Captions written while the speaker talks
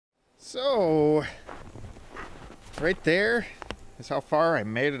So, right there is how far I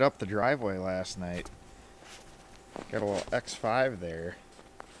made it up the driveway last night. Got a little X5 there.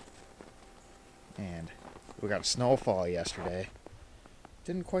 And we got a snowfall yesterday.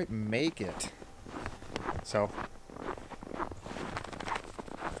 Didn't quite make it. So,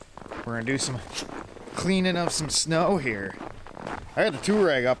 we're gonna do some cleaning of some snow here. I had the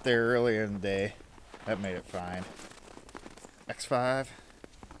 2-rag up there earlier in the day. That made it fine. X5,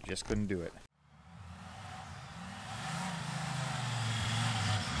 just couldn't do it.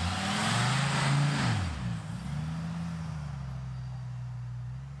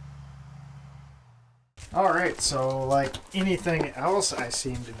 Alright, so like anything else I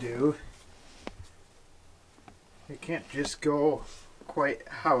seem to do, it can't just go quite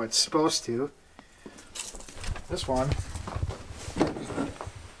how it's supposed to. This one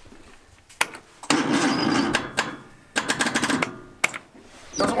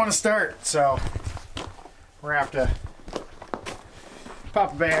doesn't want to start, so we're gonna have to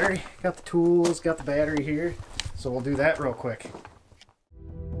pop a battery. Got the tools, got the battery here, so we'll do that real quick.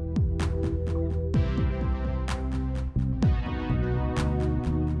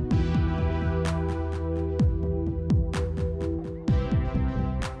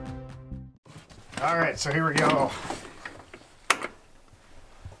 Alright, so here we go.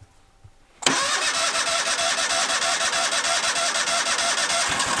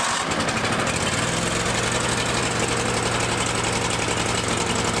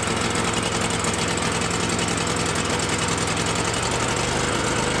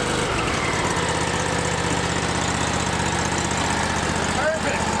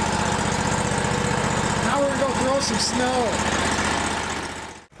 Perfect! Now we're gonna go throw some snow.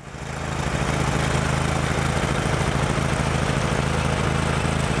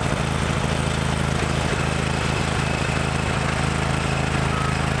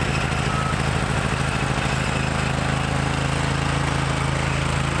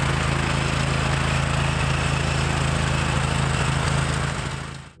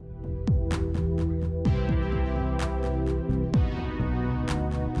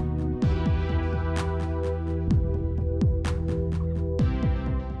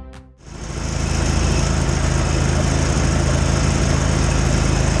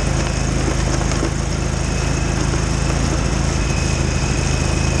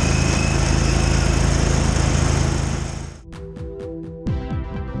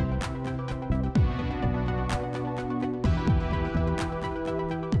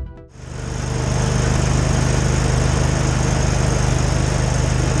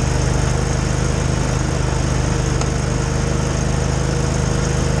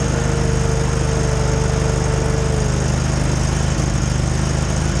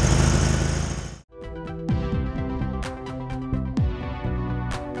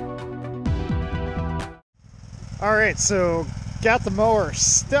 Alright, so got the mower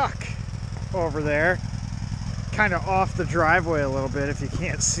stuck over there, kind of off the driveway a little bit if you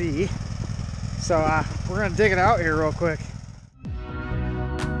can't see. So we're going to dig it out here real quick.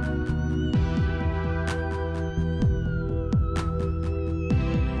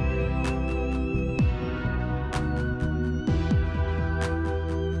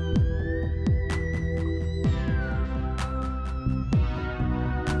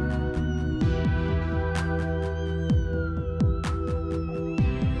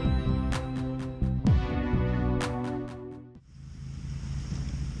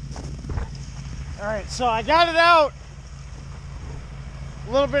 Alright, so I got it out.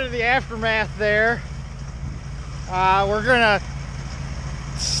 A little bit of the aftermath there. We're gonna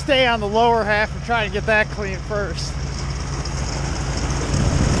stay on the lower half and try to get that clean first.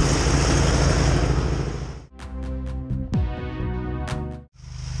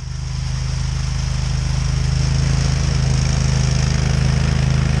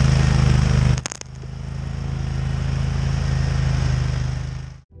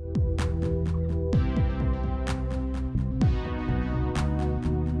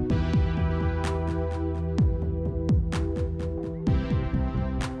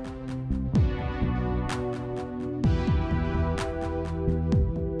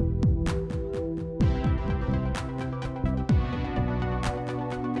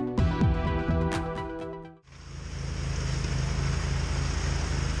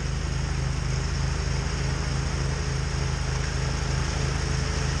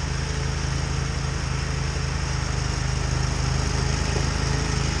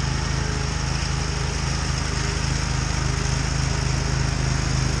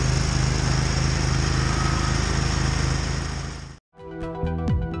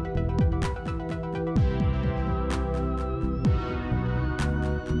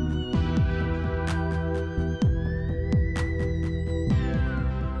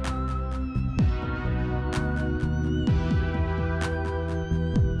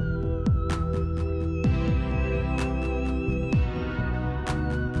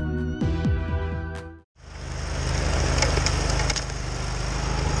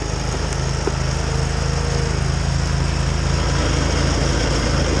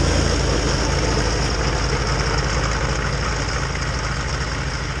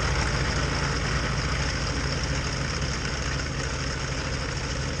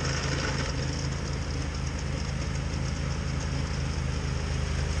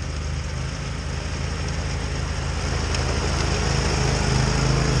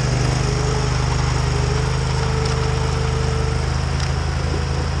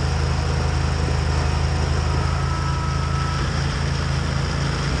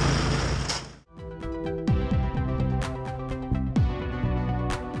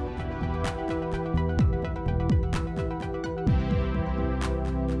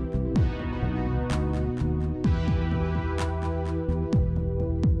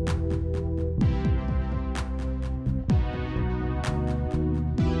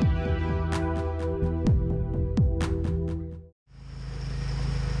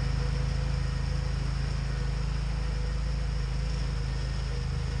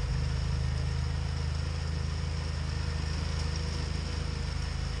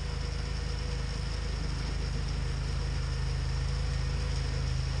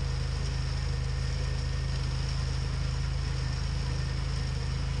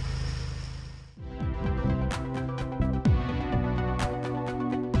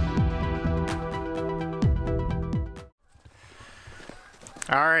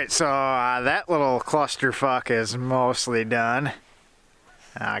 Alright, so that little clusterfuck is mostly done.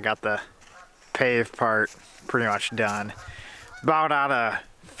 I got the paved part pretty much done. About out of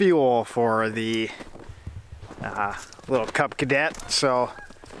fuel for the little Cub Cadet, so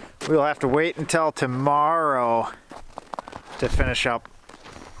we'll have to wait until tomorrow to finish up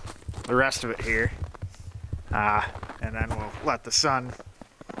the rest of it here. And then we'll let the sun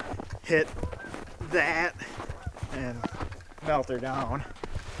hit that and melt her down.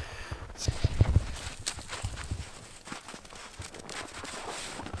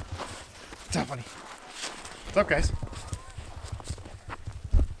 What's up, buddy? What's up, guys?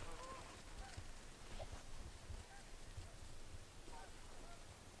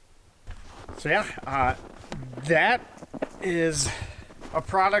 So yeah, that is a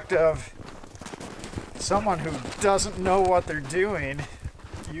product of someone who doesn't know what they're doing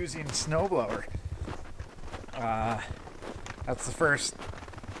using snowblower. That's the first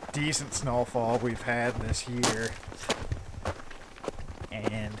decent snowfall we've had this year,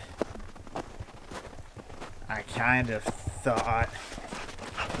 and I kind of thought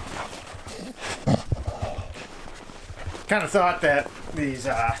that these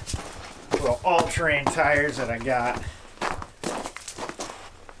little all-terrain tires that I got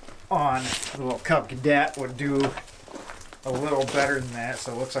on the little Cub Cadet would do a little better than that,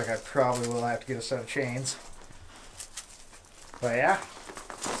 so it looks like I probably will have to get a set of chains. But yeah,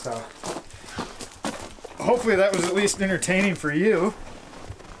 so hopefully that was at least entertaining for you.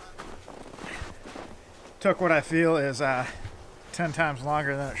 Took what I feel is 10 times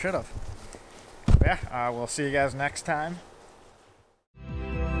longer than it should have. Yeah, we'll see you guys next time.